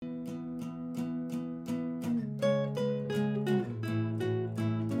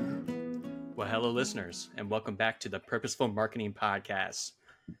Well, hello, listeners, and welcome back to the Purposeful Marketing Podcast.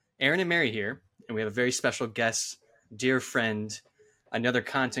 Aaron and Mary here, and we have a very special guest, dear friend, another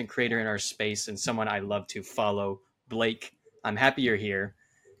content creator in our space, and someone I love to follow, Blake. I'm happy you're here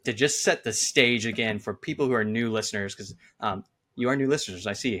to just set the stage again for people who are new listeners, because you are new listeners,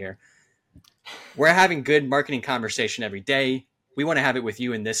 I see you here. We're having good marketing conversation every day. We want to have it with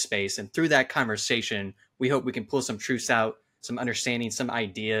you in this space, and through that conversation, we hope we can pull some truths out, some understanding, some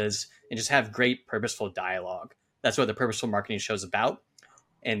ideas, and just have great purposeful dialogue. That's what the Purposeful Marketing Show is about.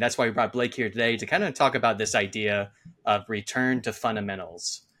 And that's why we brought Blake here today to kind of talk about this idea of return to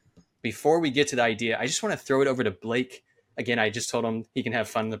fundamentals. Before we get to the idea, I just want to throw it over to Blake. Again, I just told him he can have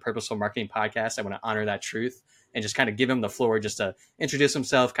fun in the Purposeful Marketing Podcast. I want to honor that truth and just kind of give him the floor just to introduce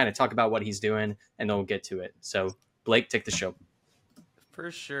himself, kind of talk about what he's doing, and then we'll get to it. So Blake, take the show. For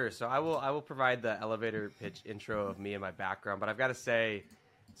sure. So I will provide the elevator pitch intro of me and my background, but I've got to say,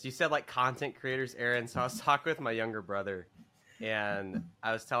 so you said like content creators, Aaron. So I was talking with my younger brother and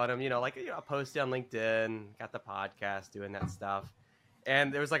I was telling him, I posted on LinkedIn, got the podcast, doing that stuff.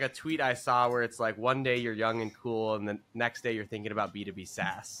 And there was like a tweet I saw where it's like, one day you're young and cool, and the next day you're thinking about B2B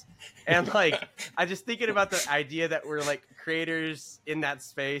SaaS. And like, I just thinking about the idea that we're like creators in that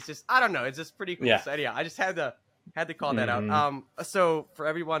space. Just, I don't know. It's just pretty cool. Yeah. So anyhow, I just had to call that out. So for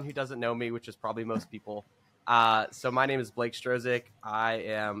everyone who doesn't know me, which is probably most people, so my name is Blake Strozyk. I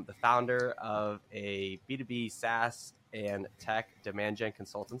am the founder of a B2B SaaS and tech demand gen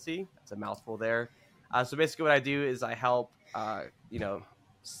consultancy. That's a mouthful there. So basically what I do is I help,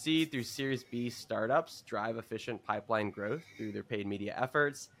 seed through Series B startups drive efficient pipeline growth through their paid media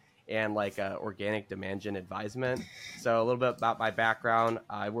efforts and like organic demand gen advisement. So a little bit about my background.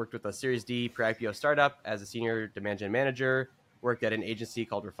 I worked with a Series D pre-IPO startup as a senior demand gen manager, worked at an agency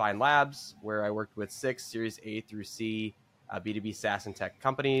called Refine Labs, where I worked with 6 Series A through C B2B SaaS and tech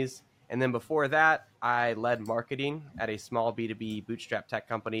companies. And then before that, I led marketing at a small B2B bootstrap tech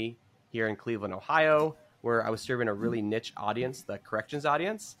company here in Cleveland, Ohio, where I was serving a really niche audience, the corrections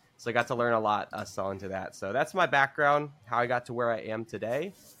audience. So I got to learn a lot selling to that. So that's my background, how I got to where I am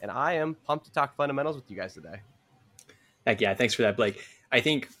today. And I am pumped to talk fundamentals with you guys today. Heck yeah. Thanks for that, Blake. I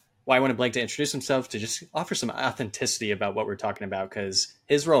think why I wanted Blake to introduce himself to just offer some authenticity about what we're talking about, because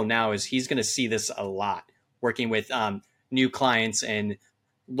his role now is he's going to see this a lot, working with new clients and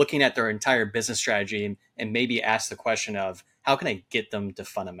looking at their entire business strategy and maybe ask the question of how can I get them to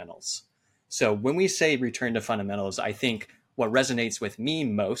fundamentals? So when we say return to fundamentals, I think what resonates with me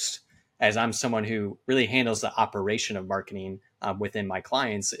most, as I'm someone who really handles the operation of marketing within my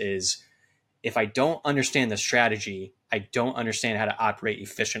clients, is if I don't understand the strategy, I don't understand how to operate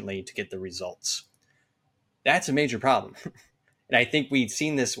efficiently to get the results. That's a major problem. And I think we've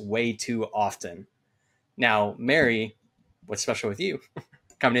seen this way too often. Now, Mary, what's special with you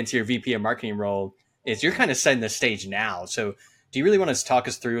coming into your VP of marketing role is you're kind of setting the stage now. So do you really want to talk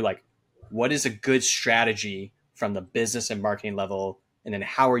us through like, what is a good strategy from the business and marketing level? And then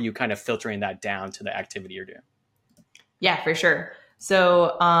how are you kind of filtering that down to the activity you're doing? Yeah, for sure.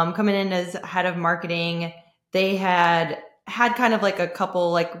 So coming in as head of marketing, they had kind of like a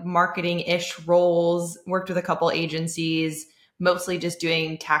couple like marketing-ish roles, worked with a couple agencies, mostly just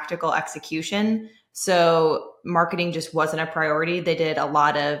doing tactical execution. So marketing just wasn't a priority. They did a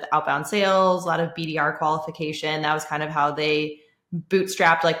lot of outbound sales, a lot of BDR qualification. That was kind of how they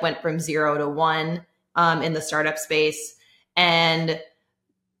bootstrapped, like went from 0 to 1 in the startup space. And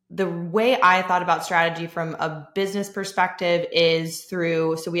the way I thought about strategy from a business perspective is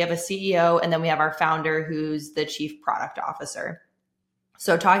through, so we have a CEO and then we have our founder who's the chief product officer.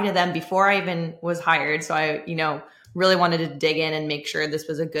 So talking to them before I even was hired. So I, really wanted to dig in and make sure this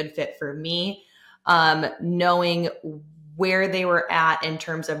was a good fit for me, knowing where they were at in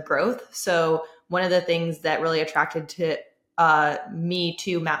terms of growth. So one of the things that really attracted to me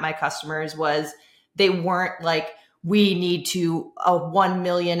to map my customers was they weren't like, we need to a 1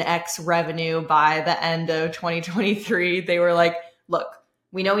 million X revenue by the end of 2023. They were like, look,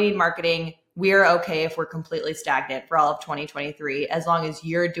 we know we need marketing. We're okay if we're completely stagnant for all of 2023, as long as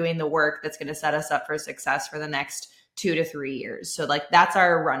you're doing the work that's going to set us up for success for the next 2 to 3 years. So like, that's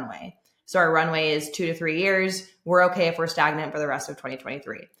our runway. So our runway is 2 to 3 years. We're okay if we're stagnant for the rest of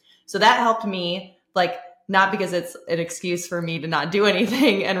 2023. So that helped me, like, not because it's an excuse for me to not do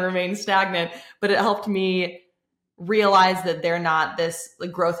anything and remain stagnant, but it helped me realize that they're not this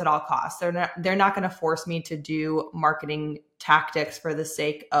like growth at all costs. They're not going to force me to do marketing tactics for the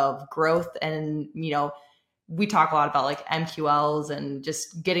sake of growth. And, we talk a lot about like MQLs and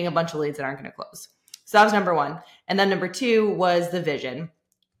just getting a bunch of leads that aren't going to close. So that was number one. And then number two was the vision.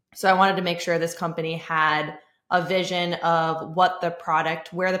 So I wanted to make sure this company had a vision of where the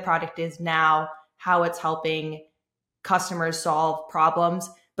product is now, how it's helping customers solve problems,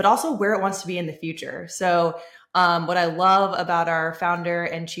 but also where it wants to be in the future. So what I love about our founder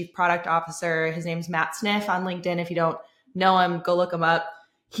and chief product officer, his name's Matt Sniff on LinkedIn. If you don't know him, go look him up.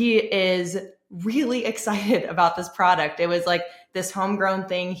 He is really excited about this product. It was like this homegrown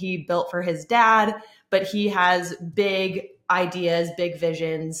thing he built for his dad, but he has big ideas, big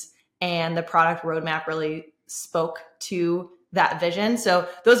visions, and the product roadmap really spoke to that vision. So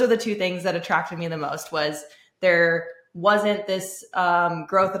those are the two things that attracted me the most. Was there wasn't this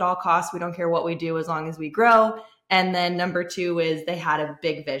growth at all costs. We don't care what we do as long as we grow. And then number two is they had a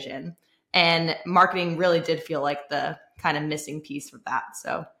big vision, and marketing really did feel like the kind of missing piece with that.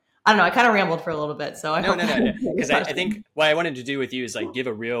 So I don't know. I kind of rambled for a little bit. So no. Because I think what I wanted to do with you is like give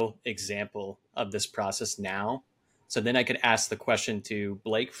a real example of this process now. So then I could ask the question to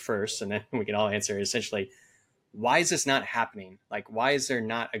Blake first, and then we can all answer essentially, why is this not happening? Like, why is there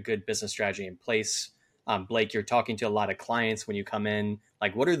not a good business strategy in place? Blake, you're talking to a lot of clients when you come in.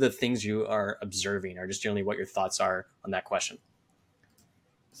 Like, what are the things you are observing, or just generally what your thoughts are on that question?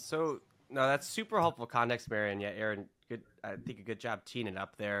 So, no, that's super helpful context, Marion. Yeah, Aaron, good. I think a good job teeing it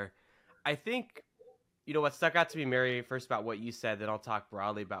up there. I think, what stuck out to me, Mary, first about what you said, then I'll talk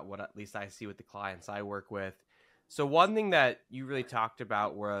broadly about what at least I see with the clients I work with. So one thing that you really talked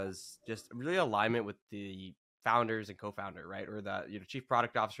about was just really alignment with the founders and co-founder, right? Or the chief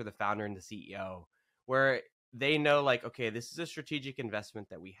product officer, the founder, and the CEO, where they know like, okay, this is a strategic investment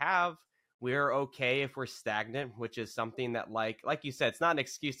that we have. We're okay if we're stagnant, which is something that like you said, it's not an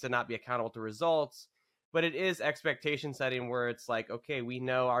excuse to not be accountable to results, but it is expectation setting where it's like, okay, we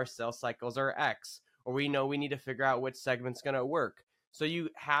know our sales cycles are X, or we know we need to figure out which segment's going to work. So you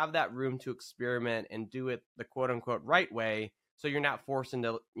have that room to experiment and do it the quote unquote right way. So you're not forced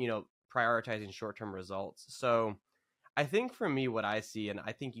into, prioritizing short-term results. So I think for me, what I see, and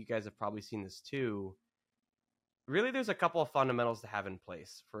I think you guys have probably seen this too, really there's a couple of fundamentals to have in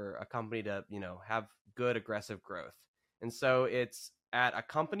place for a company to, have good aggressive growth. And so it's at a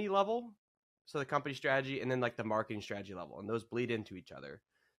company level, so the company strategy, and then like the marketing strategy level, and those bleed into each other.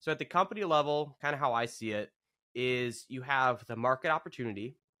 So at the company level, kind of how I see it is you have the market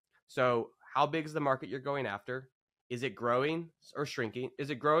opportunity. So how big is the market you're going after? Is it growing or shrinking? Is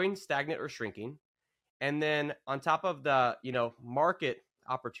it growing, stagnant, or shrinking? And then on top of the, market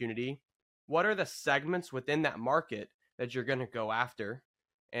opportunity, what are the segments within that market that you're going to go after?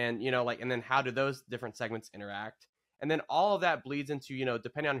 And, and then how do those different segments interact? And then all of that bleeds into,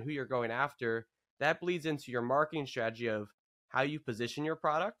 depending on who you're going after, that bleeds into your marketing strategy of how you position your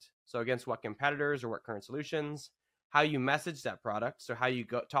product. So against what competitors or what current solutions, how you message that product. So how you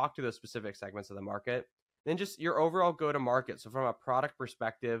go talk to those specific segments of the market, then just your overall go to market. So from a product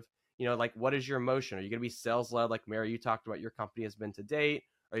perspective, like what is your motion? Are you going to be sales led? Like Mary, you talked about your company has been to date.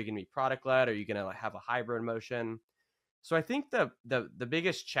 Are you going to be product led? Are you going to have a hybrid motion? So I think the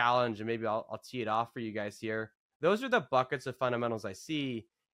biggest challenge, and maybe I'll tee it off for you guys here, those are the buckets of fundamentals I see.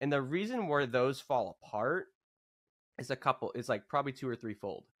 And the reason where those fall apart is like probably two or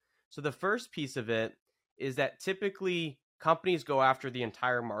threefold. So the first piece of it is that typically companies go after the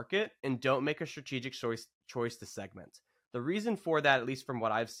entire market and don't make a strategic choice to segment. The reason for that, at least from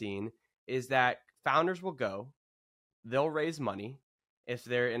what I've seen, is that founders will they'll raise money if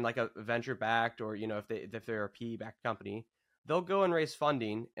they're in like a venture backed, or if they're a PE backed company, they'll go and raise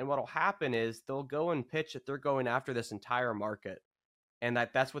funding, and what'll happen is they'll go and pitch that they're going after this entire market, and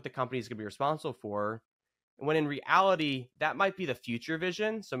that's what the company is going to be responsible for. When in reality, that might be the future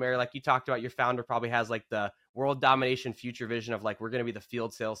vision. So Mary, like you talked about, your founder probably has like the world domination future vision of like, we're going to be the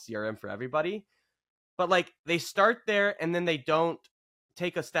field sales CRM for everybody. But like they start there and then they don't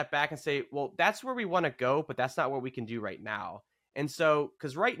take a step back and say, well, that's where we want to go, but that's not what we can do right now. And so,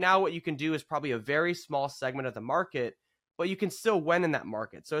 because right now what you can do is probably a very small segment of the market, but you can still win in that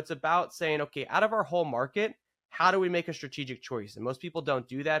market. So it's about saying, okay, out of our whole market, how do we make a strategic choice? And most people don't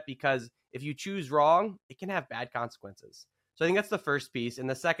do that because if you choose wrong, it can have bad consequences. So I think that's the first piece. And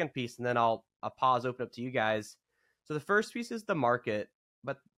the second piece, and then I'll pause, open up to you guys. So the first piece is the market.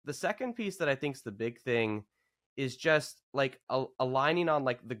 But the second piece that I think is the big thing is just like aligning on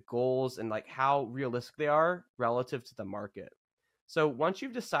like the goals and like how realistic they are relative to the market. So once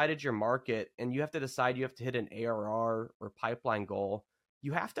you've decided your market and you have to decide you have to hit an ARR or pipeline goal,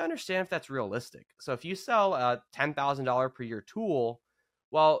 you have to understand if that's realistic. So if you sell a $10,000 per year tool,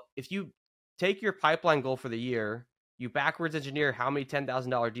 well, if you take your pipeline goal for the year, you backwards engineer how many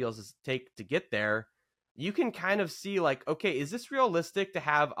 $10,000 deals does it take to get there, you can kind of see like, okay, is this realistic to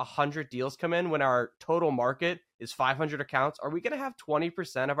have 100 deals come in when our total market is 500 accounts? Are we going to have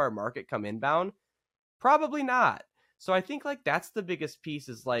 20% of our market come inbound? Probably not. So I think like that's the biggest piece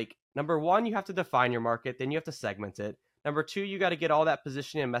is like, number one, you have to define your market, then you have to segment it. Number two, you got to get all that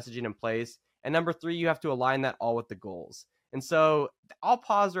positioning and messaging in place. And number three, you have to align that all with the goals. And so I'll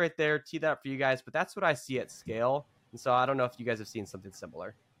pause right there, tee that up for you guys, but that's what I see at scale. And so I don't know if you guys have seen something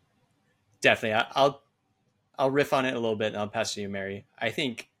similar. Definitely. I'll riff on it a little bit and I'll pass it to you, Mary. I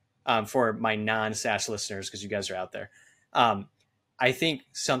think for my non-SaaS listeners, because you guys are out there, I think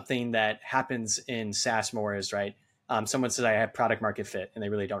something that happens in SaaS more is, right, someone says I have product market fit and they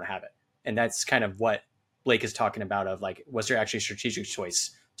really don't have it. And that's kind of what Blake is talking about of like, was there actually a strategic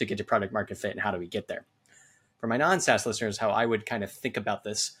choice to get to product market fit and how do we get there? For my non-SaaS listeners, how I would kind of think about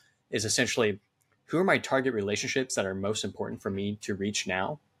this is essentially, who are my target relationships that are most important for me to reach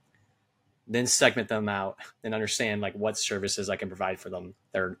now? Then segment them out and understand like what services I can provide for them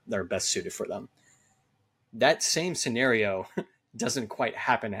that are best suited for them. That same scenario doesn't quite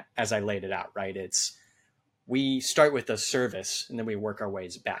happen as I laid it out, right? It's we start with a service and then we work our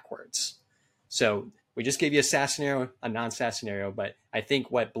ways backwards. So we just gave you a SaaS scenario, a non-SaaS scenario, but I think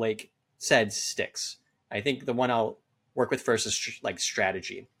what Blake said sticks. I think the one I'll work with first is like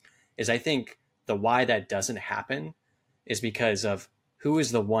strategy. Is I think the why that doesn't happen is because of who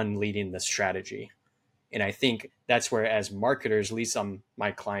is the one leading the strategy. And I think that's where, as marketers, at least on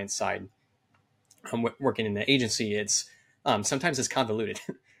my client side, I'm working in the agency, it's sometimes it's convoluted.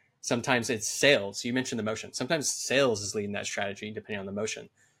 Sometimes it's sales. You mentioned the motion. Sometimes sales is leading that strategy, depending on the motion.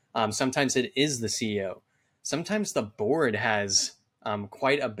 Sometimes it is the CEO. Sometimes the board has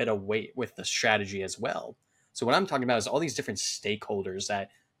quite a bit of weight with the strategy as well. So what I'm talking about is all these different stakeholders that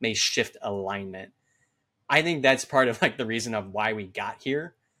may shift alignment. I think that's part of like the reason of why we got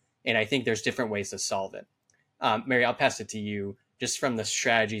here. And I think there's different ways to solve it. Mary, I'll pass it to you. Just from the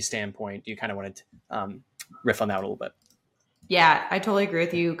strategy standpoint, do you kind of want to riff on that a little bit? Yeah, I totally agree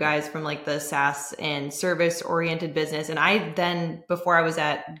with you guys from like the SaaS and service oriented business. And I then, before I was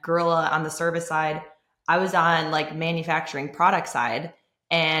at Gorilla on the service side, I was on like manufacturing product side.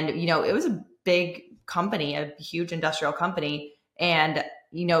 And, you know, it was a big company, a huge industrial company. And,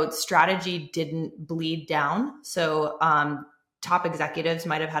 you know, strategy didn't bleed down. So top executives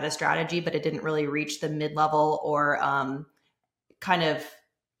might have had a strategy, but it didn't really reach the mid-level or kind of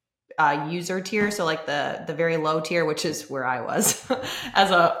user tier, so like the very low tier, which is where I was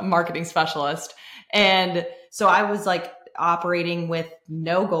as a marketing specialist. And so I was like operating with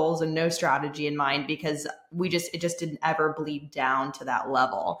no goals and no strategy in mind because it just didn't ever bleed down to that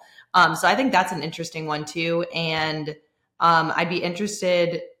level. So I think that's an interesting one too. And I'd be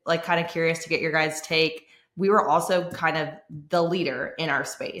interested, like kind of curious to get your guys' take. We were also kind of the leader in our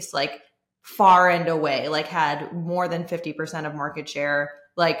space, like far and away, like had more than 50% of market share.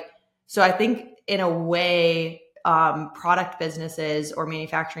 Like, so I think in a way, product businesses or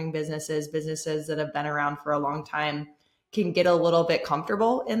manufacturing businesses that have been around for a long time can get a little bit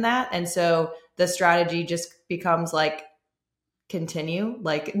comfortable in that. And so the strategy just becomes like, continue,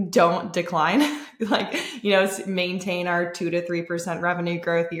 like don't decline, like, you know, maintain our 2 to 3% revenue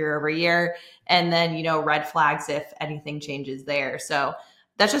growth year over year. And then, you know, red flags if anything changes there. So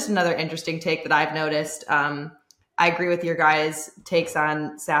that's just another interesting take that I've noticed. I agree with your guys' takes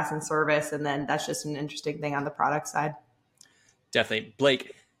on SaaS and service, and then that's just an interesting thing on the product side. Definitely.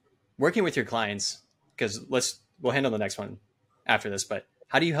 Blake, working with your clients, because we'll handle the next one after this, but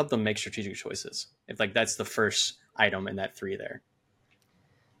how do you help them make strategic choices? If like that's the first item in that 3 there.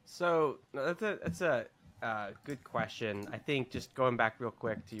 So that's a good question. I think just going back real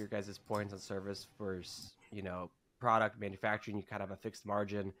quick to your guys' points on service versus, you know, product manufacturing, you kind of have a fixed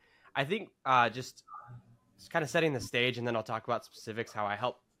margin. I think just kind of setting the stage, and then I'll talk about specifics, how I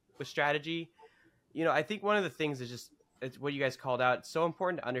help with strategy. You know, I think one of the things is it's what you guys called out. It's so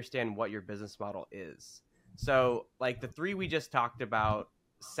important to understand what your business model is. So like the 3 we just talked about,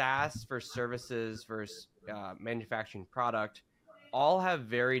 SaaS versus services versus manufacturing product, all have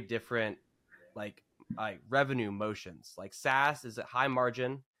very different like revenue motions. Like SaaS is at high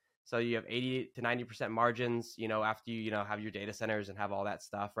margin. So you have 80 to 90% margins, you know, after you know, have your data centers and have all that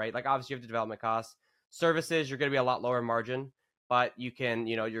stuff, right? Like obviously you have the development costs. Services, you're going to be a lot lower margin, but you can,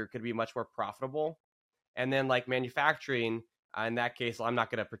 you know, you're going to be much more profitable. And then like manufacturing, in that case, well, I'm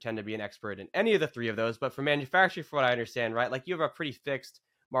not going to pretend to be an expert in any of the 3 of those, but for manufacturing, from what I understand, right, like you have a pretty fixed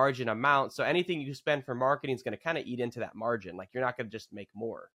margin amount. So anything you spend for marketing is going to kind of eat into that margin. Like you're not going to just make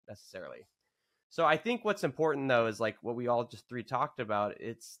more necessarily. So I think what's important though is like what we all just 3 talked about.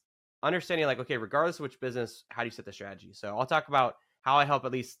 It's understanding like, okay, regardless of which business, how do you set the strategy? So I'll talk about how I help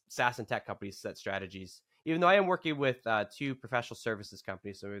at least SaaS and tech companies set strategies, even though I am working with 2 professional services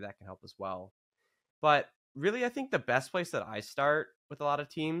companies, so maybe that can help as well. But really, I think the best place that I start with a lot of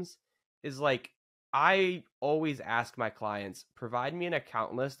teams is like I always ask my clients, provide me an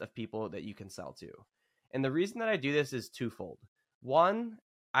account list of people that you can sell to. And the reason that I do this is twofold. One,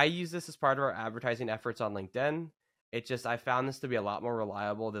 I use this as part of our advertising efforts on LinkedIn. I found this to be a lot more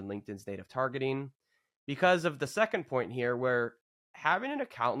reliable than LinkedIn's native targeting because of the second point here, where having an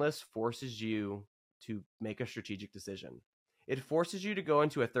account list forces you to make a strategic decision. It forces you to go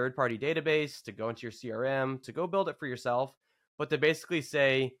into a third-party database, to go into your CRM, to go build it for yourself, but to basically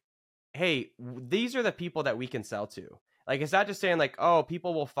say, hey, these are the people that we can sell to. Like, it's not just saying like, oh,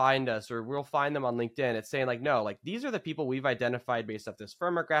 people will find us or we'll find them on LinkedIn. It's saying like, no, like these are the people we've identified based off this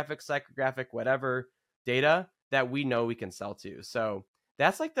firmographic, psychographic, whatever data that we know we can sell to. So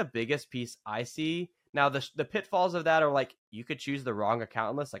that's like the biggest piece I see. Now, the pitfalls of that are like, you could choose the wrong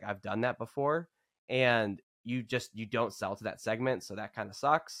account list. Like I've done that before, and you don't sell to that segment. So that kind of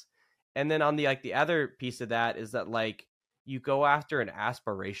sucks. And then on the other piece of that is that like, you go after an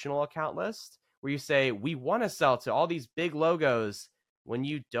aspirational account list where you say, we want to sell to all these big logos when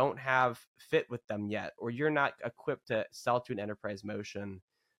you don't have fit with them yet, or you're not equipped to sell to an enterprise motion.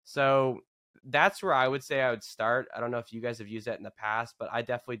 So that's where I would say I would start. I don't know if you guys have used that in the past, but I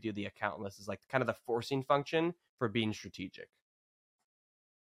definitely do the account list as like kind of the forcing function for being strategic.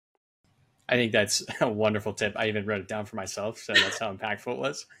 I think that's a wonderful tip. I even wrote it down for myself, so that's how impactful it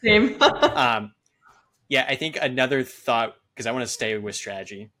was. Same. Yeah, I think another thought, because I want to stay with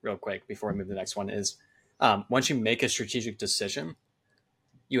strategy real quick before we move to the next one, is once you make a strategic decision,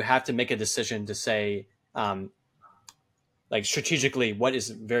 you have to make a decision to say, like strategically, what is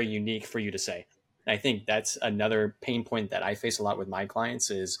very unique for you to say. And I think that's another pain point that I face a lot with my clients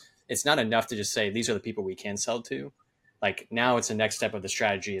is it's not enough to just say, these are the people we can sell to. Like now it's the next step of the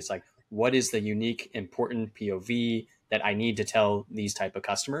strategy. It's like, what is the unique, important POV that I need to tell these type of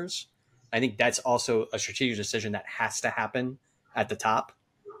customers? I think that's also a strategic decision that has to happen at the top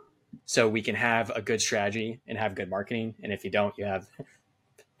so we can have a good strategy and have good marketing. And if you don't, you have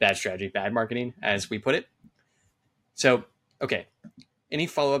bad strategy, bad marketing, as we put it. So, okay. Any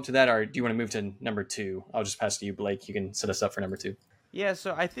follow-up to that, or do you want to move to number 2? I'll just pass to you, Blake. You can set us up for number 2. Yeah,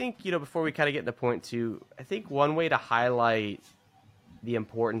 so I think, before we kind of get to point 2, I think one way to highlight the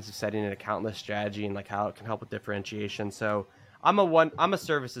importance of setting an account list strategy and like how it can help with differentiation. So I'm a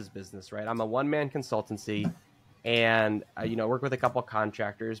services business, right? I'm a one-man consultancy, and work with a couple of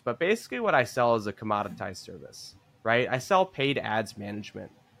contractors, but basically what I sell is a commoditized service, right? I sell paid ads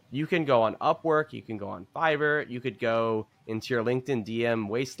management. You can go on Upwork, you can go on Fiverr, you could go into your LinkedIn DM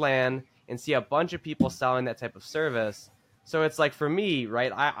wasteland and see a bunch of people selling that type of service. So it's like, for me,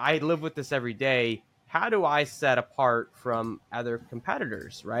 right, I live with this every day. How do I set apart from other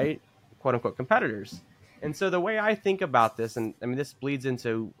competitors, right? Quote unquote competitors. And so the way I think about this, and I mean, this bleeds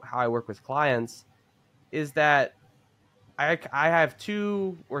into how I work with clients, is that I have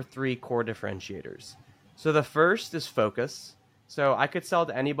 2 or 3 core differentiators. So the first is focus. So I could sell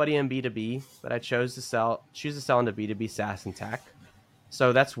to anybody in B2B, but I choose to sell into B2B SaaS and tech.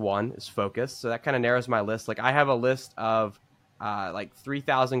 So that's one, is focus. So that kind of narrows my list. Like I have a list of like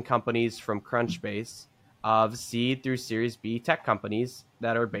 3,000 companies from Crunchbase of seed through Series B tech companies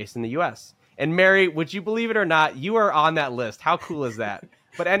that are based in the US. And Mary, would you believe it or not, you are on that list. How cool is that?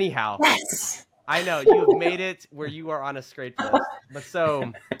 But anyhow, Yes. I know you've made it where you are on a scrape list. But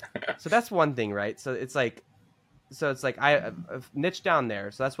so that's one thing, right? So it's like I've niched down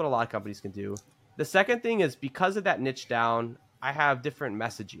there. So that's what a lot of companies can do. The second thing is, because of that niche down, I have different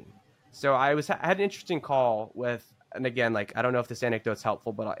messaging. So I had an interesting call with, and again, like, I don't know if this anecdote's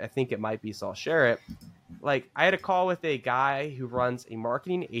helpful, but I think it might be, so I'll share it. Like, I had a call with a guy who runs a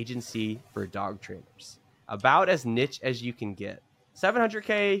marketing agency for dog trainers, about as niche as you can get.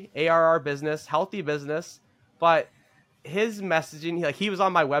 700K ARR business, healthy business, but his messaging, he was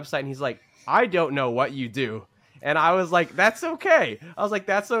on my website and he's like, I don't know what you do. And I was like, that's okay.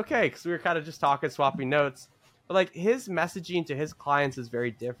 Because we were kind of just talking, swapping notes. But like, his messaging to his clients is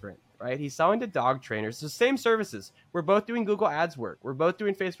very different, right? He's selling to dog trainers. So same services. We're both doing Google Ads work. We're both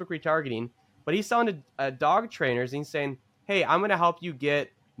doing Facebook retargeting. But he's selling to dog trainers, and he's saying, hey, I'm going to help you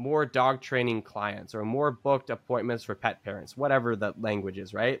get more dog training clients or more booked appointments for pet parents, whatever the language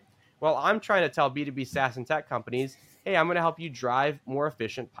is, right? Well, I'm trying to tell B2B SaaS and tech companies, hey, I'm going to help you drive more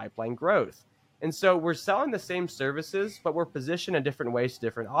efficient pipeline growth. And so we're selling the same services, but we're positioned in different ways to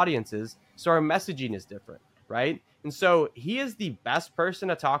different audiences. So our messaging is different, right? And so he is the best person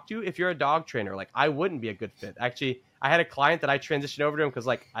to talk to if you're a dog trainer. Like, I wouldn't be a good fit. Actually, I had a client that I transitioned over to him because,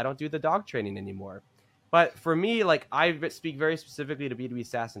 like, I don't do the dog training anymore. But for me, like, I speak very specifically to B2B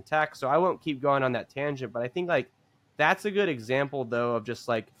SaaS and tech, so I won't keep going on that tangent. But I think, like, that's a good example, though, of just,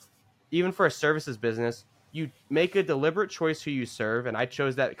 like, even for a services business, you make a deliberate choice who you serve. And I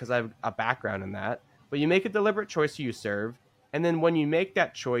chose that because I have a background in that. But you make a deliberate choice who you serve. And then when you make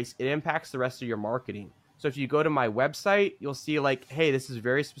that choice, it impacts the rest of your marketing. So if you go to my website, you'll see like, hey, this is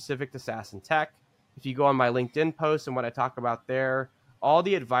very specific to SaaS and tech. If you go on my LinkedIn post and what I talk about there, all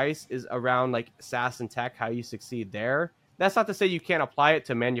the advice is around like SaaS and tech, how you succeed there. That's not to say you can't apply it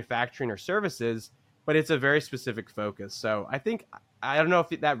to manufacturing or services, but it's a very specific focus. So I don't know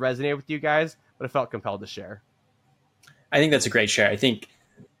if that resonated with you guys, but I felt compelled to share. I think that's a great share. I think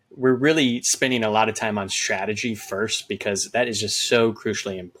we're really spending a lot of time on strategy first because that is just so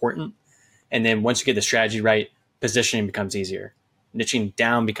crucially important. And then once you get the strategy right, positioning becomes easier. Niching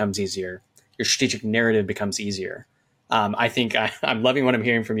down becomes easier. Your strategic narrative becomes easier. I think I'm loving what I'm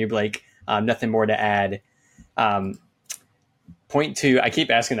hearing from you, Blake. Nothing more to add. Point two, I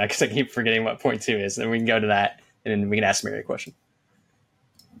keep asking that because I keep forgetting what point two is. Then we can go to that and then we can ask Mary a question.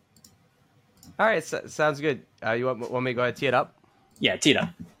 All right, sounds good. You want me to go ahead and tee it up? Yeah, tee it up.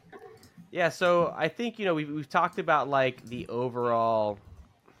 Yeah, so I think, we've talked about like the overall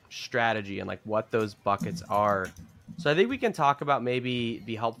strategy and like what those buckets are. So I think we can talk about maybe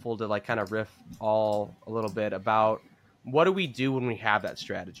be helpful to like kind of riff all a little bit about what do we do when we have that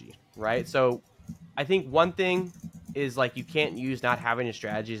strategy, right? So I think one thing is like you can't use not having a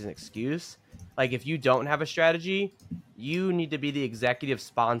strategy as an excuse. Like if you don't have a strategy, you need to be the executive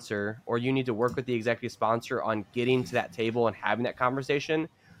sponsor or you need to work with the executive sponsor on getting to that table and having that conversation.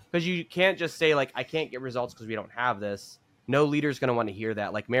 Because you can't just say like, I can't get results because we don't have this. No leader's going to want to hear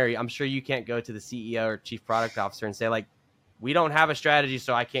that. Like Mary, I'm sure you can't go to the CEO or chief product officer and say like, we don't have a strategy,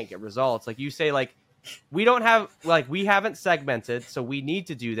 so I can't get results. Like you say like, we haven't segmented, so we need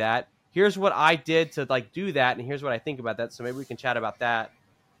to do that. Here's what I did to like do that. And here's what I think about that. So maybe we can chat about that.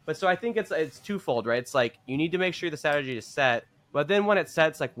 But so I think it's twofold, right? It's like, you need to make sure the strategy is set, but then when it's set,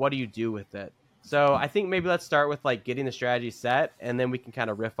 it's like, what do you do with it? So I think maybe let's start with like getting the strategy set, and then we can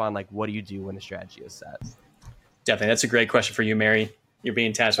kind of riff on like, what do you do when the strategy is set? Definitely. That's a great question for you, Mary. You're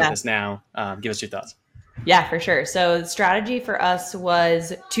being tasked with this now. Give us your thoughts. Yeah, for sure. So strategy for us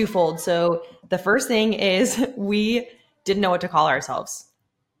was twofold. So the first thing is we didn't know what to call ourselves.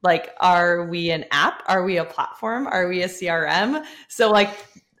 Like, are we an app? Are we a platform? Are we a CRM? So like,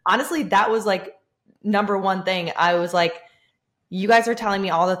 honestly, that was like number one thing. I was like, you guys are telling me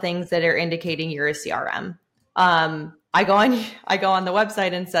all the things that are indicating you're a CRM. I go on the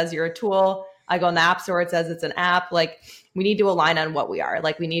website and it says you're a tool. I go in the app store, it says it's an app. Like, we need to align on what we are.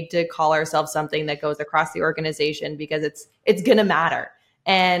 Like, we need to call ourselves something that goes across the organization because it's going to matter.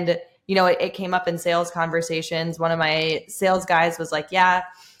 And, it came up in sales conversations. One of my sales guys was like, yeah,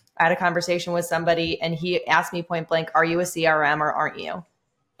 I had a conversation with somebody and he asked me point blank, are you a CRM or aren't you?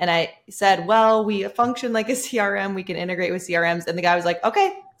 And I said, well, we function like a CRM. We can integrate with CRMs. And the guy was like,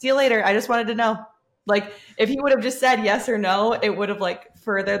 okay, see you later. I just wanted to know. Like, if he would have just said yes or no, it would have like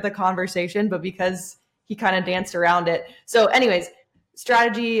furthered the conversation. But because he kind of danced around it. So anyways,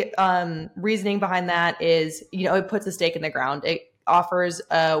 strategy, reasoning behind that is, it puts a stake in the ground. It offers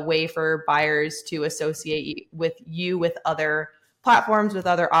a way for buyers to associate with you with other platforms, with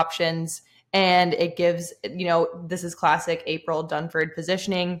other options. And it gives, this is classic April Dunford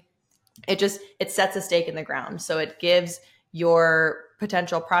positioning. It sets a stake in the ground. So it gives your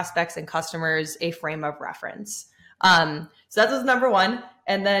potential prospects and customers a frame of reference. So that was number one.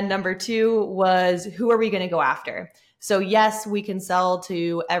 And then number two was, who are we going to go after? So yes, we can sell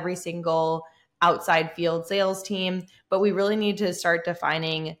to every single outside field sales team, but we really need to start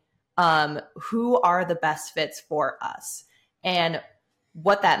defining who are the best fits for us. And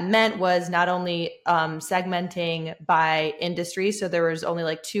what that meant was not only segmenting by industry. So there was only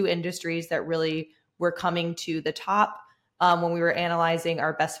like 2 industries that really were coming to the top when we were analyzing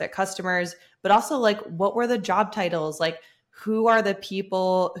our best fit customers, but also like, what were the job titles? Like, who are the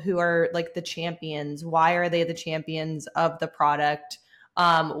people who are like the champions? Why are they the champions of the product?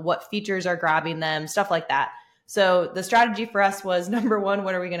 What features are grabbing them? Stuff like that. So the strategy for us was, number one,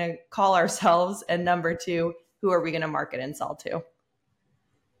 what are we going to call ourselves? And number two, who are we going to market and sell to?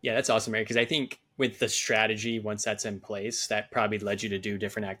 Yeah, that's awesome, Mary, because I think with the strategy, once that's in place, that probably led you to do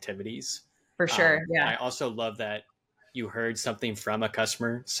different activities. For sure, yeah. I also love that you heard something from a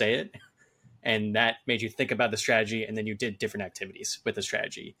customer say it, and that made you think about the strategy, and then you did different activities with the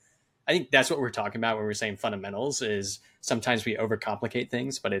strategy. I think that's what we're talking about when we're saying fundamentals is sometimes we overcomplicate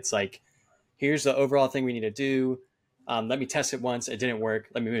things, but it's like, here's the overall thing we need to do. Let me test it once. It didn't work.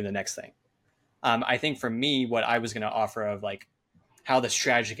 Let me move to the next thing. I think for me, what I was going to offer of like how the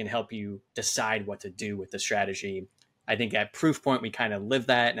strategy can help you decide what to do with the strategy. I think at Proof Point, we kind of live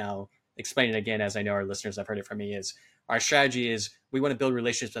that. Now, explain it again, as I know our listeners have heard it from me, is our strategy is we want to build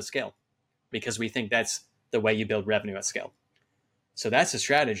relationships at scale because we think that's the way you build revenue at scale. So that's a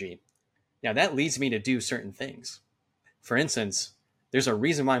strategy. Now that leads me to do certain things. For instance, there's a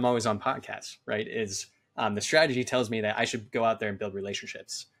reason why I'm always on podcasts, right? Is the strategy tells me that I should go out there and build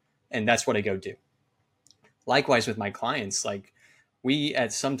relationships. And that's what I go do. Likewise with my clients, like we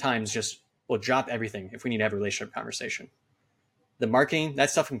at sometimes just will drop everything if we need to have a relationship conversation. The marketing,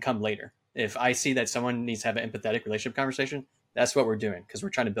 that stuff can come later. If I see that someone needs to have an empathetic relationship conversation, that's what we're doing because we're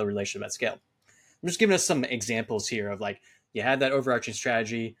trying to build a relationship at scale. I'm just giving us some examples here of like, you had that overarching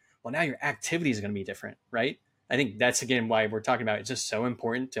strategy. Well, now your activity is going to be different, right? I think that's, again, why we're talking about it's just so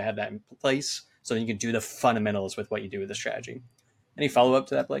important to have that in place so that you can do the fundamentals with what you do with the strategy. Any follow-up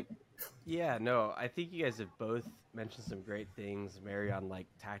to that, Blake? Yeah, no, I think you guys have both mentioned some great things, Mary, on like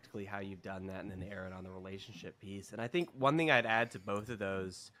tactically how you've done that, and then Aaron on the relationship piece. And I think one thing I'd add to both of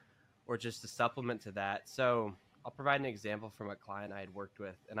those, or just to supplement to that, so I'll provide an example from a client I had worked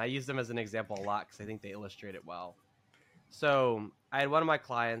with, and I use them as an example a lot because I think they illustrate it well. So I had one of my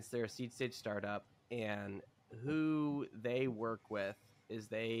clients, they're a seed stage startup, and who they work with is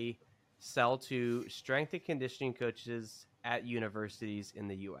they sell to strength and conditioning coaches at universities in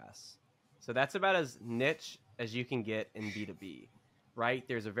the US. So that's about as niche as you can get in B2B, right?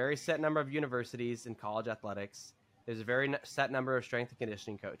 There's a very set number of universities in college athletics. There's a very set number of strength and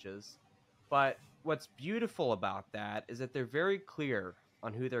conditioning coaches. But what's beautiful about that is that they're very clear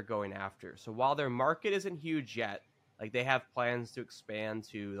on who they're going after. So while their market isn't huge yet, like they have plans to expand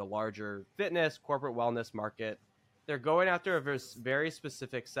to the larger fitness, corporate wellness market, they're going after a very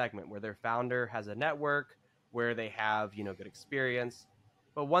specific segment where their founder has a network, where they have, good experience.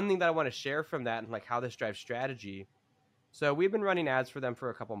 But one thing that I want to share from that and like how this drives strategy. So we've been running ads for them for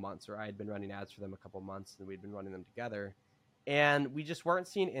a couple months, or I had been running ads for them a couple months, and we'd been running them together. And we just weren't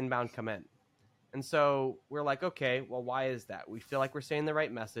seeing inbound come in. And so we're like, okay, well, why is that? We feel like we're saying the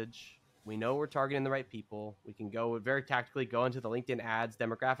right message. We know we're targeting the right people. We can go very tactically go into the LinkedIn ads,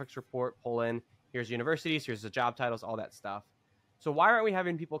 demographics report, pull in, here's universities, here's the job titles, all that stuff. So why aren't we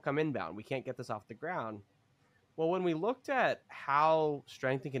having people come inbound? We can't get this off the ground. Well, when we looked at how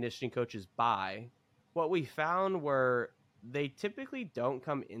strength and conditioning coaches buy, what we found were they typically don't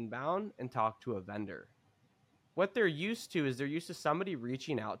come inbound and talk to a vendor. What they're used to is they're used to somebody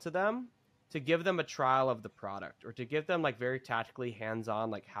reaching out to them to give them a trial of the product, or to give them like very tactically hands-on,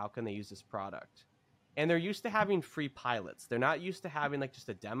 like how can they use this product? And they're used to having free pilots. They're not used to having like just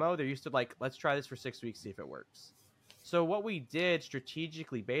a demo. They're used to like, let's try this for 6 weeks, see if it works. So what we did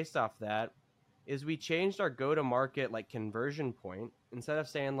strategically based off that is we changed our go-to-market like conversion point. Instead of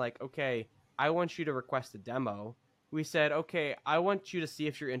saying like, okay, I want you to request a demo, we said, okay, I want you to see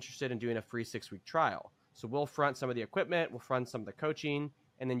if you're interested in doing a free 6-week trial. So we'll front some of the equipment, we'll front some of the coaching,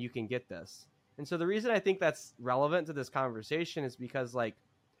 and then you can get this. And so the reason I think that's relevant to this conversation is because like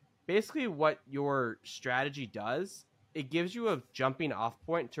basically what your strategy does, it gives you a jumping off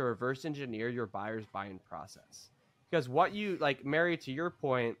point to reverse engineer your buyer's buying process. Because what you like, Mary, to your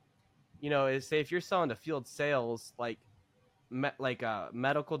point, is say if you're selling to field sales, like a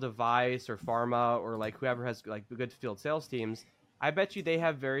medical device or pharma or like whoever has like good field sales teams, I bet you they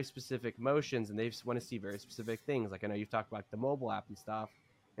have very specific motions and they just want to see very specific things. Like I know you've talked about the mobile app and stuff.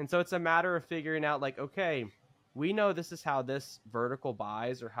 And so it's a matter of figuring out like, okay, we know this is how this vertical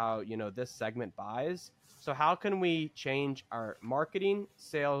buys or how, this segment buys. So how can we change our marketing,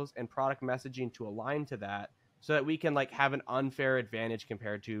 sales, and product messaging to align to that so that we can like have an unfair advantage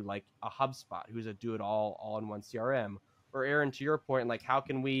compared to like a HubSpot who's a do-it-all all-in-one CRM? Or Aaron, to your point, like how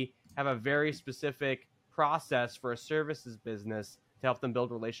can we have a very specific process for a services business to help them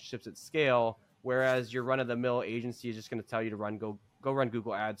build relationships at scale, whereas your run-of-the-mill agency is just going to tell you to go run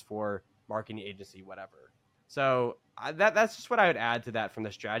Google ads for marketing agency, whatever. So that's just what I would add to that from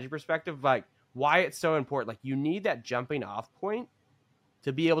the strategy perspective, like why it's so important. Like you need that jumping off point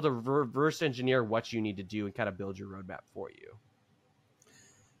to be able to reverse engineer what you need to do and kind of build your roadmap for you.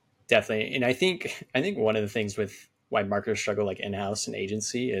 Definitely. And I think one of the things with why marketers struggle like in-house and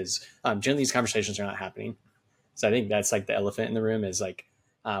agency is generally these conversations are not happening. So I think that's like the elephant in the room is like,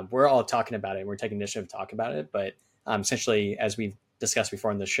 we're all talking about it. We're taking initiative to talk about it. But essentially, as we've discussed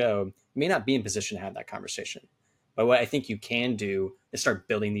before in the show, you may not be in position to have that conversation. But what I think you can do is start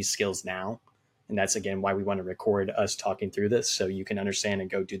building these skills now. And that's, again, why we want to record us talking through this so you can understand and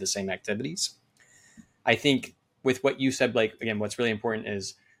go do the same activities. I think with what you said, Blake, again, what's really important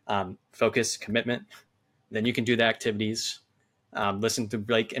is focus, commitment. Then you can do the activities. Listen to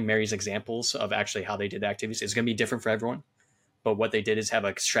Blake and Mary's examples of actually how they did the activities. It's going to be different for everyone. But what they did is have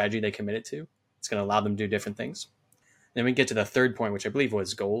a strategy they committed to. It's going to allow them to do different things. Then we get to the third point, which I believe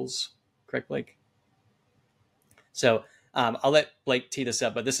was goals. Correct, Blake? So I'll let Blake tee this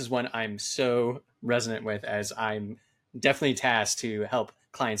up, but this is one I'm so resonant with, as I'm definitely tasked to help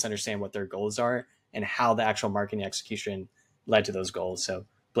clients understand what their goals are and how the actual marketing execution led to those goals. So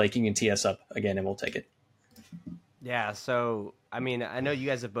Blake, you can tee us up again and we'll take it. Yeah. So, I mean, I know you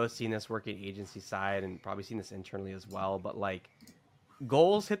guys have both seen this working agency side and probably seen this internally as well, but like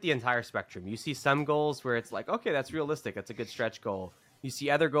goals hit the entire spectrum. You see some goals where it's like, okay, that's realistic. That's a good stretch goal. You see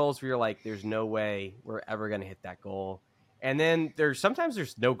other goals where you're like, there's no way we're ever going to hit that goal. And then sometimes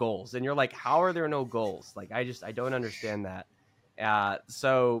there's no goals and you're like, how are there no goals? Like, I don't understand that.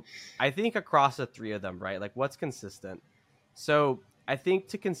 So I think across the three of them, right? Like what's consistent? So I think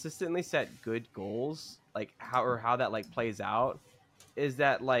to consistently set good goals, like how that like plays out is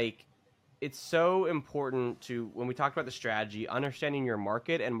that like, it's so important to, when we talk about the strategy, understanding your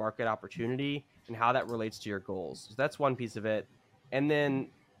market and market opportunity and how that relates to your goals. So that's one piece of it. And then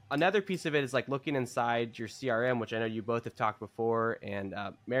another piece of it is like looking inside your CRM, which I know you both have talked before. And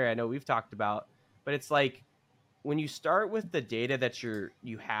Mary, I know we've talked about, but it's like when you start with the data that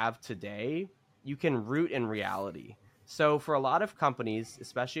you have today, you can root in reality. So for a lot of companies,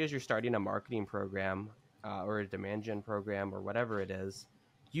 especially as you're starting a marketing program or a demand gen program or whatever it is,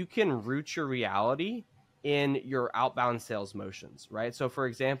 you can root your reality in your outbound sales motions, right? So for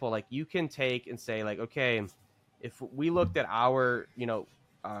example, like you can take and say like, okay, if we looked at our,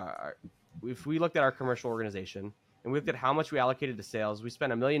 if we looked at our commercial organization and we looked at how much we allocated to sales, we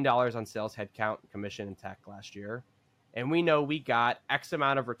spent $1 million on sales headcount, commission, and tech last year. And we know we got X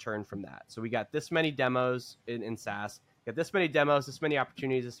amount of return from that. So we got this many demos in SaaS, got this many demos, this many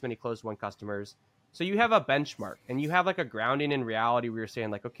opportunities, this many closed won customers. So you have a benchmark and you have like a grounding in reality where you're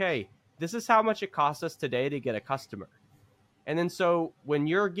saying like, okay, this is how much it costs us today to get a customer. And then so when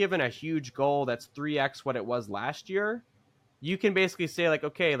you're given a huge goal that's 3x what it was last year, you can basically say like,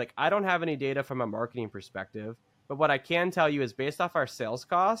 okay, like I don't have any data from a marketing perspective, but what I can tell you is based off our sales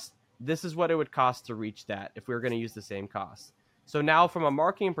costs, this is what it would cost to reach that if we were going to use the same costs. So now from a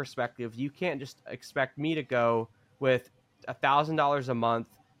marketing perspective, you can't just expect me to go with $1,000 a month,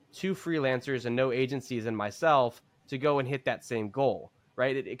 2 freelancers and no agencies and myself to go and hit that same goal,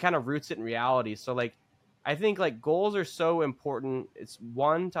 right? It kind of roots it in reality. So like, I think like goals are so important. It's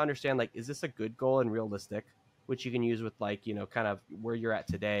one to understand like, is this a good goal and realistic, which you can use with like, kind of where you're at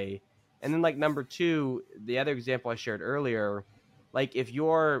today. And then like number two, the other example I shared earlier, like if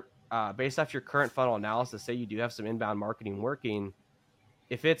you're based off your current funnel analysis, say you do have some inbound marketing working,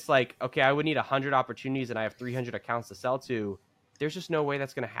 if it's like, okay, I would need 100 opportunities and I have 300 accounts to sell to, there's just no way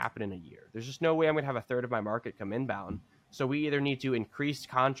that's going to happen in a year. There's just no way I'm going to have a third of my market come inbound. So we either need to increase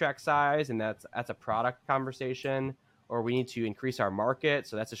contract size, and that's a product conversation, or we need to increase our market.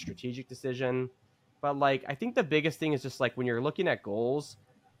 So that's a strategic decision. But like, I think the biggest thing is just like when you're looking at goals,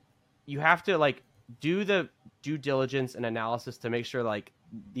 you have to like do the due diligence and analysis to make sure like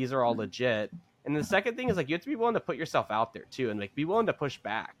these are all legit. And the second thing is like, you have to be willing to put yourself out there too, and like be willing to push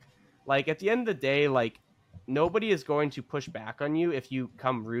back. Like at the end of the day, like nobody is going to push back on you if you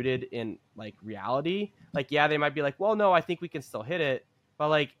come rooted in like reality. Like, yeah, they might be like, well, no, I think we can still hit it. But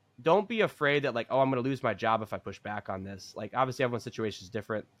like, don't be afraid that like, oh, I'm going to lose my job if I push back on this. Like, obviously everyone's situation is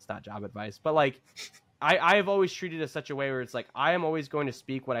different. It's not job advice, but like, I have always treated it such a way where it's like, I am always going to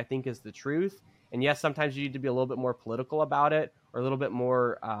speak what I think is the truth. And yes, sometimes you need to be a little bit more political about it, or a little bit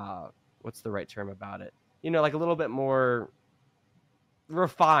more, what's the right term about it? Like a little bit more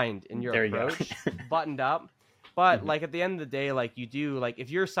refined in your approach, buttoned up. But like at the end of the day, like you do, like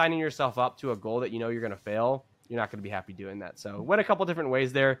if you're signing yourself up to a goal that you're going to fail, you're not going to be happy doing that. So went a couple different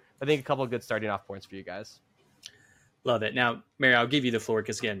ways there. I think a couple of good starting off points for you guys. Love it. Now, Mary, I'll give you the floor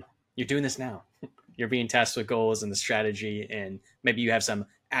because again, you're doing this now. You're being tasked with goals and the strategy, and maybe you have some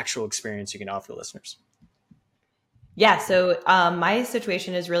actual experience you can offer the listeners. Yeah, so my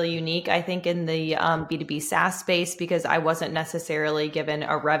situation is really unique, I think, in the B2B SaaS space, because I wasn't necessarily given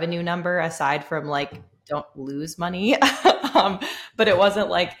a revenue number aside from like, don't lose money. But it wasn't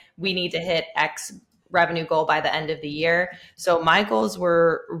like we need to hit X revenue goal by the end of the year. So my goals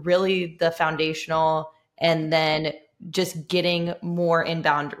were really the foundational, and then just getting more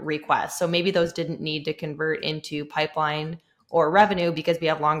inbound requests. So maybe those didn't need to convert into pipeline or revenue because we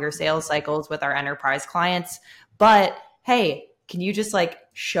have longer sales cycles with our enterprise clients. But hey, can you just like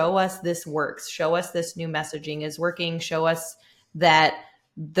show us this works? Show us this new messaging is working. Show us that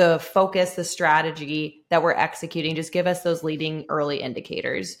the focus, the strategy that we're executing, just give us those leading early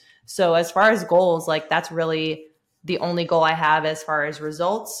indicators. So as far as goals, like that's really the only goal I have as far as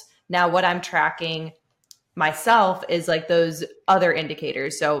results. Now, what I'm tracking myself is like those other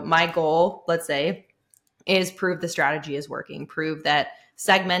indicators. So my goal, let's say, is prove the strategy is working, prove that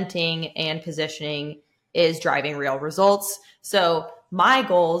segmenting and positioning is driving real results. So my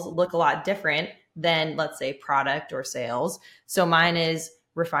goals look a lot different than, let's say, product or sales. So mine is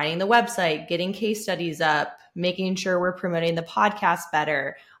refining the website, getting case studies up, making sure we're promoting the podcast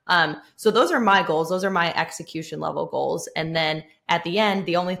better. So those are my goals. Those are my execution level goals. And then at the end,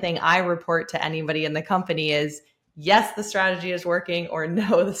 the only thing I report to anybody in the company is, yes, the strategy is working, or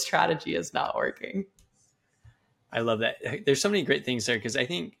no, the strategy is not working. I love that. There's so many great things there, because I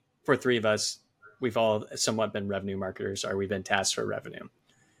think for three of us, we've all somewhat been revenue marketers, or we've been tasked for revenue.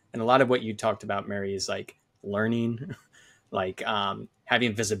 And a lot of what you talked about, Mary, is like learning, like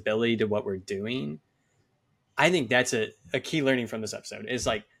having visibility to what we're doing. I think that's a key learning from this episode, is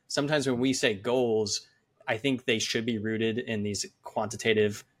like sometimes when we say goals, I think they should be rooted in these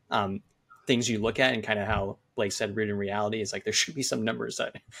quantitative things you look at, and kind of how Blake said, rooted in reality, is like there should be some numbers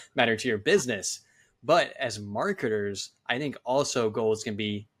that matter to your business. But as marketers, I think also goals can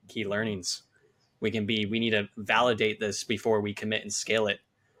be key learnings. We need to validate this before we commit and scale it.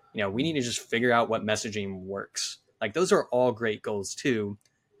 We need to just figure out what messaging works. Like those are all great goals too.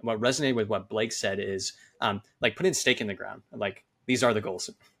 And what resonated with what Blake said is like putting stake in the ground. Like these are the goals.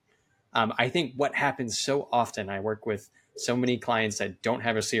 I think what happens so often, I work with so many clients that don't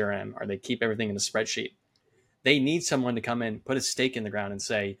have a CRM, or they keep everything in a spreadsheet. They need someone to come in, put a stake in the ground and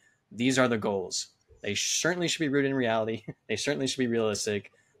say, these are the goals. They certainly should be rooted in reality. They certainly should be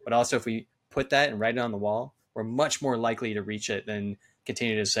realistic. But also if we put that and write it on the wall, we're much more likely to reach it than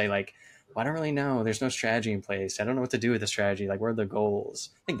continue to say like, well, I don't really know. There's no strategy in place. I don't know what to do with the strategy. Like, where are the goals?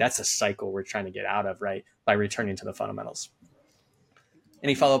 I think that's a cycle we're trying to get out of, right? By returning to the fundamentals.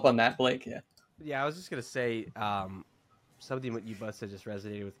 Any follow up on that, Blake? Yeah, I was just going to say something what you both said just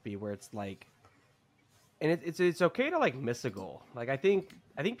resonated with me, where it's like, and it's okay to like miss a goal. Like I think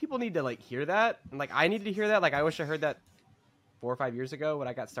people need to like hear that, and like I needed to hear that. Like I wish I heard that 4 or 5 years ago when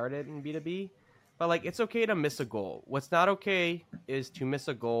I got started in B2B. But like it's okay to miss a goal. What's not okay is to miss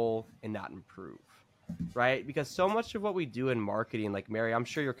a goal and not improve, right? Because so much of what we do in marketing, like Mary, I'm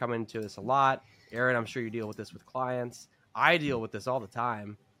sure you're coming to this a lot. Aaron, I'm sure you deal with this with clients. I deal with this all the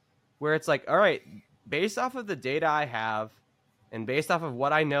time, where it's like, all right, based off of the data I have, and based off of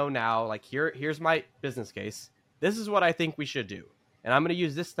what I know now, like here's my business case. This is what I think we should do. And I'm going to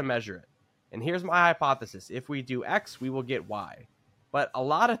use this to measure it. And here's my hypothesis. If we do X, we will get Y. But a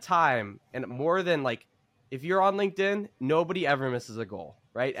lot of time, and more than like, if you're on LinkedIn, nobody ever misses a goal,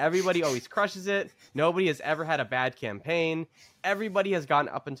 right? Everybody always crushes it. Nobody has ever had a bad campaign. Everybody has gone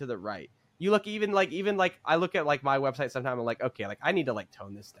up and to the right. You look even like I look at like my website sometimes, I'm like, okay, like I need to like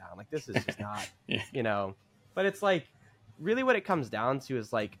tone this down. Like this is just not, but it's like, really what it comes down to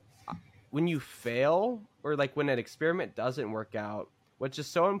is like when you fail, or like when an experiment doesn't work out, what's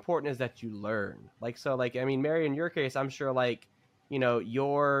just so important is that you learn. Like, so like, I mean, Mary, in your case, I'm sure like,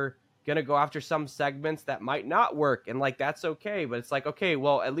 you're going to go after some segments that might not work, and like, that's okay. But it's like, okay,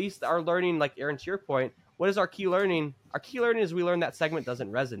 well, at least our learning, like Aaron, to your point, what is our key learning? Our key learning is we learn that segment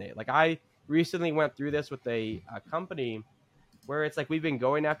doesn't resonate. Like I recently went through this with a company where it's like we've been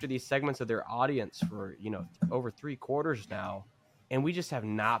going after these segments of their audience for, over 3 quarters now, and we just have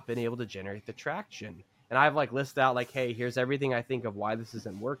not been able to generate the traction. And I've like listed out like, hey, here's everything I think of why this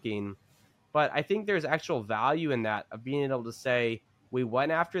isn't working. But I think there's actual value in that, of being able to say, we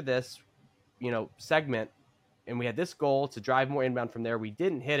went after this, segment, and we had this goal to drive more inbound from there. We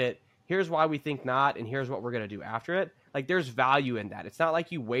didn't hit it. Here's why we think not, and here's what we're going to do after it. Like there's value in that. It's not like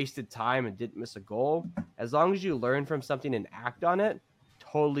you wasted time and didn't miss a goal. As long as you learn from something and act on it,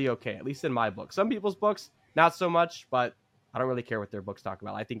 totally okay. At least in my book. Some people's books, not so much, but I don't really care what their books talk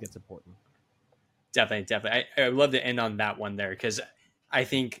about. I think it's important. Definitely. I would love to end on that one there, because I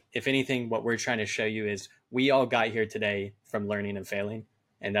think if anything, what we're trying to show you is we all got here today from learning and failing.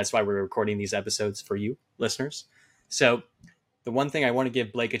 And that's why we're recording these episodes for you listeners. So the one thing I want to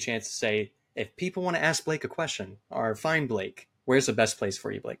give Blake a chance to say, if people want to ask Blake a question or find Blake, where's the best place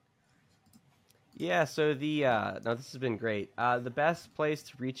for you, Blake? Yeah, so no, this has been great. The best place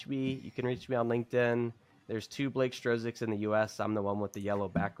to reach me, you can reach me on LinkedIn. There's 2 Blake Strozyks in the US. I'm the one with the yellow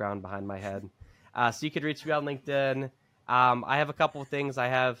background behind my head. So you could reach me on LinkedIn. I have a couple of things. I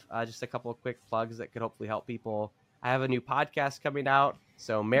have just a couple of quick plugs that could hopefully help people. I have a new podcast coming out.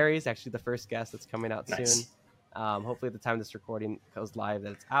 So Mary's actually the first guest that's coming out soon. Hopefully at the time this recording goes live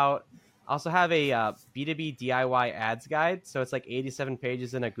that it's out. I also have a B2B DIY ads guide. So it's like 87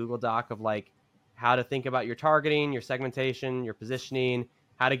 pages in a Google Doc of like how to think about your targeting, your segmentation, your positioning,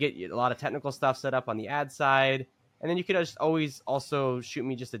 how to get a lot of technical stuff set up on the ad side. And then you could just always also shoot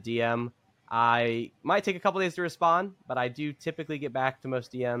me just a DM. I might take a couple days to respond, but I do typically get back to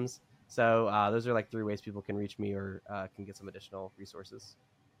most DMs. So those are like 3 ways people can reach me or can get some additional resources.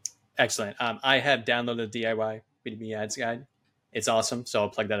 Excellent. I have downloaded the DIY B2B ads guide. It's awesome. So I'll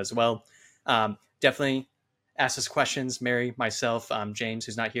plug that as well. Definitely ask us questions. Mary, myself, James,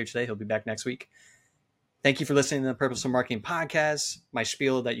 who's not here today. He'll be back next week. Thank you for listening to the Purposeful Marketing Podcast. My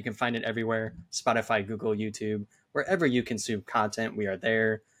spiel that you can find it everywhere: Spotify, Google, YouTube, wherever you consume content, we are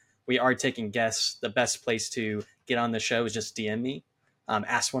there. We are taking guests. The best place to get on the show is just DM me.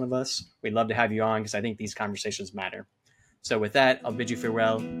 Ask one of us. We'd love to have you on because I think these conversations matter. So with that, I'll bid you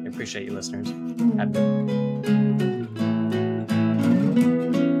farewell. I appreciate you listeners. Have a good one.